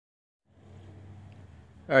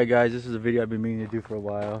Alright guys, this is a video I've been meaning to do for a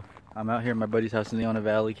while. I'm out here at my buddy's house in Leona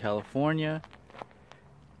Valley, California,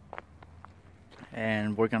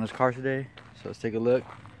 and working on his car today. So let's take a look.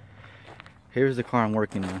 Here's the car I'm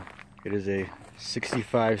working on. It is a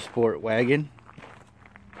 65 Sport wagon.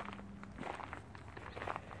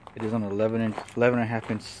 It is on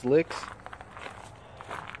 11.5 inch slicks,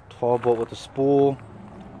 12 bolt with a spool,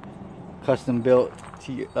 custom built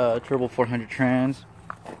turbo 400 trans.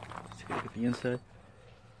 Let's take a look at the inside.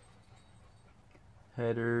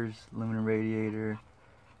 Headers, aluminum radiator,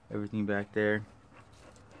 everything back there.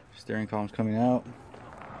 Steering column's coming out.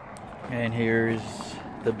 And here's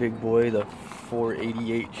the big boy, the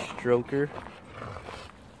 488 stroker.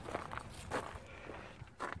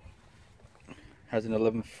 Has an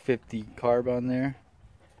 1150 carb on there.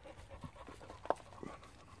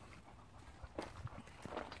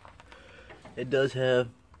 It does have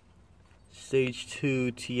stage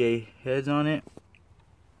 2 TA heads on it.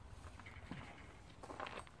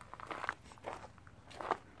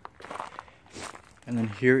 And then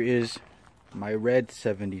here is my red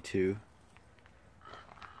 72.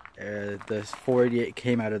 The 488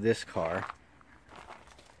 came out of this car.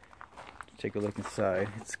 Take a look inside.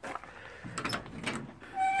 It's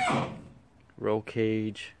roll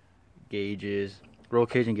cage, gauges. Roll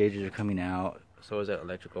cage and gauges are coming out. So is that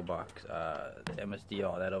electrical box. The MSD,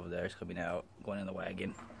 all that over there is coming out, going in the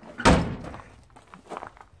wagon.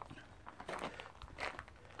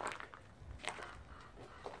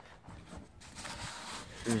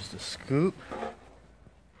 Here's the scoop.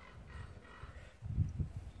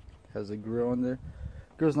 Has a grill in there.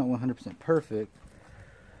 Grill's not 100% perfect,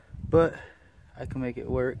 but I can make it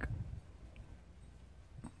work.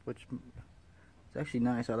 Which is actually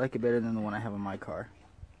nice. I like it better than the one I have in my car.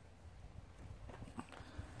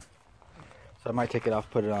 So I might take it off,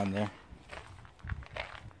 put it on there.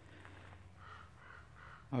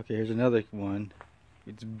 Okay, here's another one.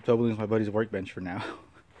 It's doubling my buddy's workbench for now.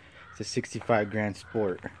 It's a 65 grand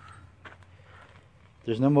Sport.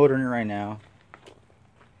 There's no motor in it right now,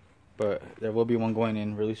 but there will be one going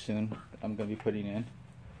in really soon. I'm going to be putting in.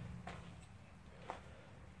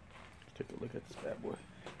 Let's take a look at this bad boy.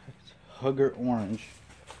 It's Hugger orange.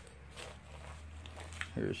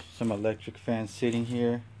 Here's some electric fans sitting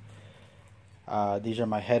here. These are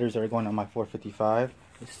my headers that are going on my 455.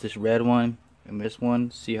 It's this red one and this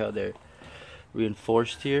one. See how they're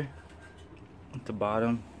reinforced here at the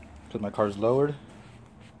bottom. Because my car's lowered.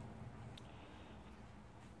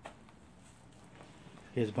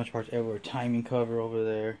 Here's a bunch of parts everywhere. Timing cover over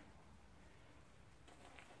there.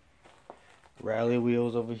 Rally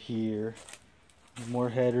wheels over here.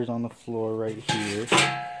 More headers on the floor right here.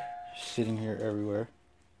 Sitting here everywhere.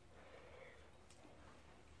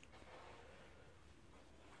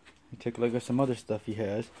 Take a look at some other stuff he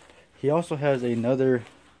has. He also has another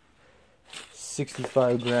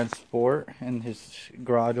 65 grand Sport in his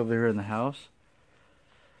garage over here in the house,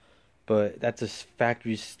 but that's a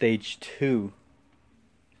factory stage 2.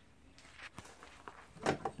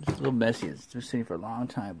 It's a little messy. It's been sitting for a long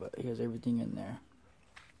time, but he has everything in there.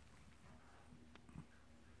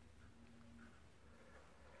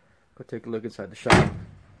 Go take a look inside the shop.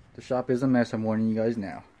 The shop is a mess, I'm warning you guys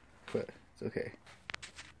now, but it's okay.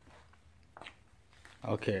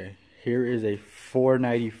 Okay, here is a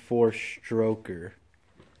 494 stroker.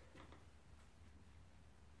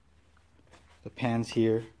 The pan's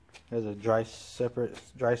here. There's a separate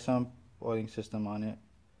dry sump oiling system on it.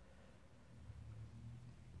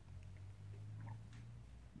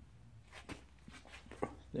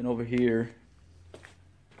 Then over here,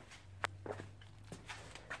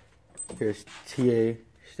 here's TA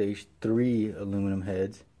stage 3 aluminum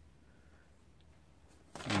heads.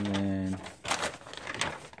 And then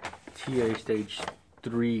TA stage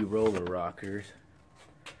 3 roller rockers.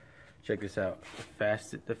 Check this out. The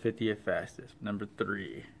 50th fastest. Number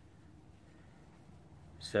 3.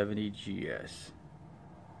 70 GS.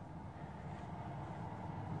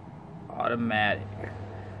 Automatic.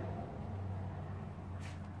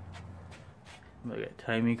 Look at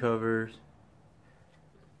timing covers.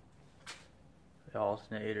 The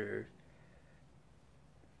alternators.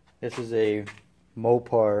 This is a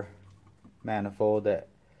Mopar manifold that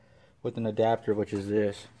with an adapter, which is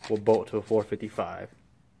this, will bolt to a 455.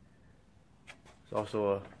 It's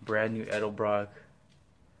also a brand new Edelbrock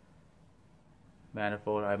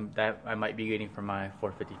manifold that I might be getting for my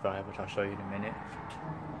 455, which I'll show you in a minute.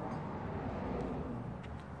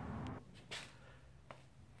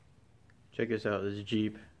 Check this out. This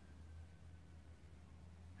Jeep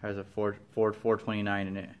has a Ford 429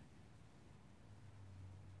 in it.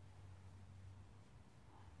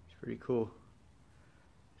 It's pretty cool.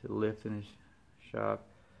 to lift in his shop.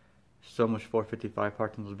 So much 455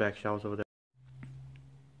 parked in those back shelves over there.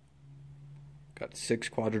 Got 6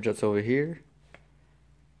 quadrajets over here.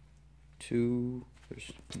 2,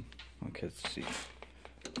 okay, let's see.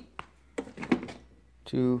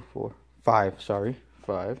 2, 4, 5, sorry,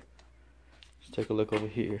 5. Let's take a look over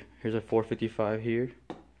here. Here's a 455 here.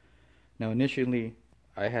 Now initially,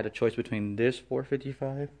 I had a choice between this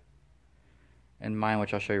 455 and mine,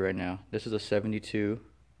 which I'll show you right now. This is a 72.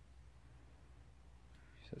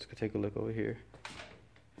 So let's go take a look over here.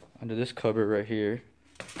 Under this cupboard right here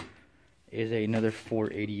is another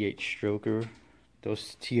 488 stroker.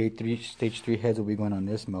 Those TA3 stage 3 heads will be going on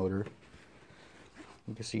this motor.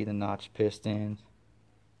 You can see the notch pistons,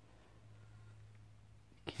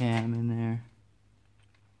 cam in there.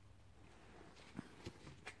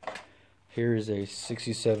 Here is a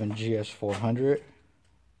 67 GS400.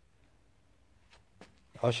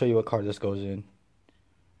 I'll show you what car this goes in.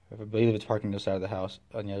 I believe it's parked on the side of the house,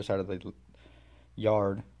 on the other side of the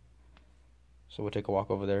yard. So we'll take a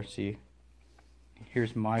walk over there, see.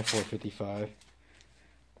 Here's my 455.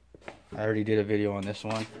 I already did a video on this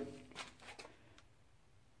one.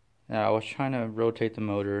 Now I was trying to rotate the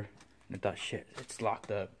motor and I thought, shit, it's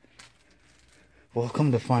locked up. Well,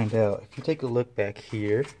 come to find out, if you take a look back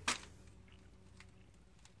here,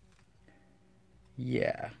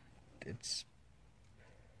 yeah, it's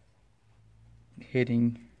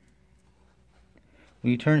hitting.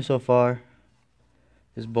 When you turn so far,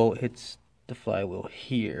 this bolt hits the flywheel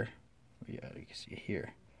here. Yeah, you can see it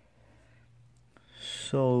here.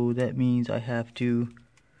 So that means I have to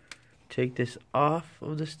take this off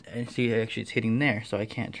of this, and see, actually it's hitting there, so I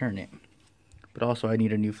can't turn it. But also I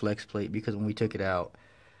need a new flex plate, because when we took it out,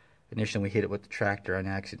 initially we hit it with the tractor on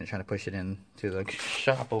accident trying to push it in to the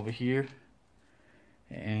shop over here,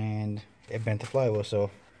 and it bent the flywheel.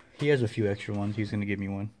 So he has a few extra ones, he's gonna give me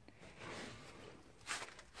one.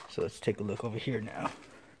 So let's take a look over here now.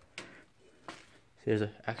 So there's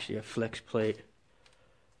actually a flex plate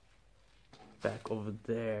back over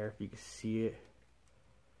there, if you can see it.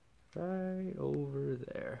 Right over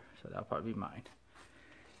there. So that'll probably be mine.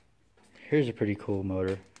 Here's a pretty cool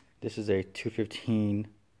motor. This is a 215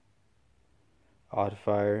 odd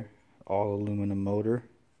fire, all aluminum motor.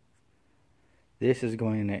 This is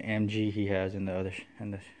going in an MG he has in the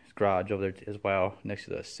garage over there as well, next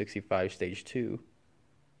to the 65 stage 2.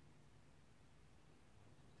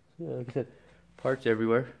 So yeah, like I said, parts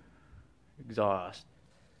everywhere. Exhaust,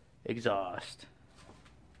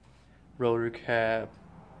 rotor cap,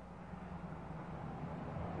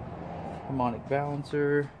 harmonic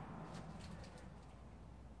balancer,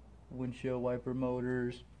 windshield wiper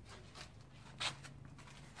motors.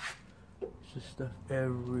 There's just stuff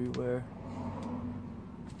everywhere.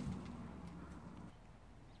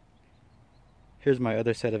 Here's my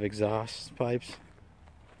other set of exhaust pipes.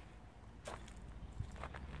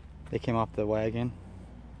 They came off the wagon.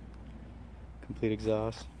 Complete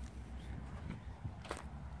exhaust.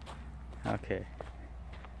 Okay.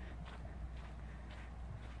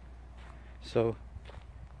 So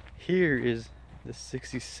here is the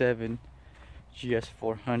 67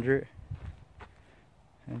 GS400.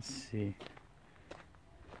 Let's see.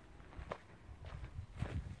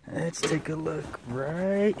 Let's take a look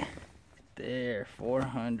right there.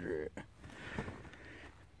 400.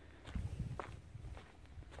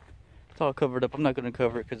 It's all covered up. I'm not going to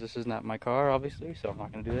cover it because this is not my car, obviously, so I'm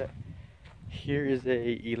not going to do that. Here is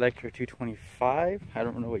a Electra 225. I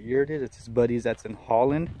don't know what year it is. It's his buddy's that's in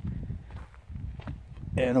Holland.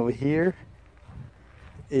 And over here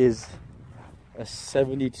is a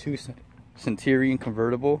 72 Centurion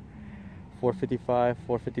convertible. 455,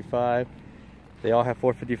 455. They all have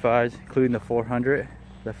 455s, including the 400.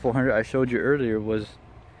 The 400 I showed you earlier was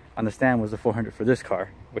on the stand was the 400 for this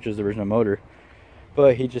car, which is the original motor.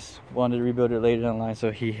 But he just wanted to rebuild it later down the line,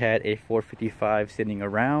 so he had a 455 sitting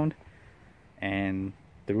around and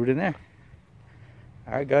threw it in there.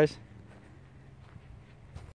 Alright guys,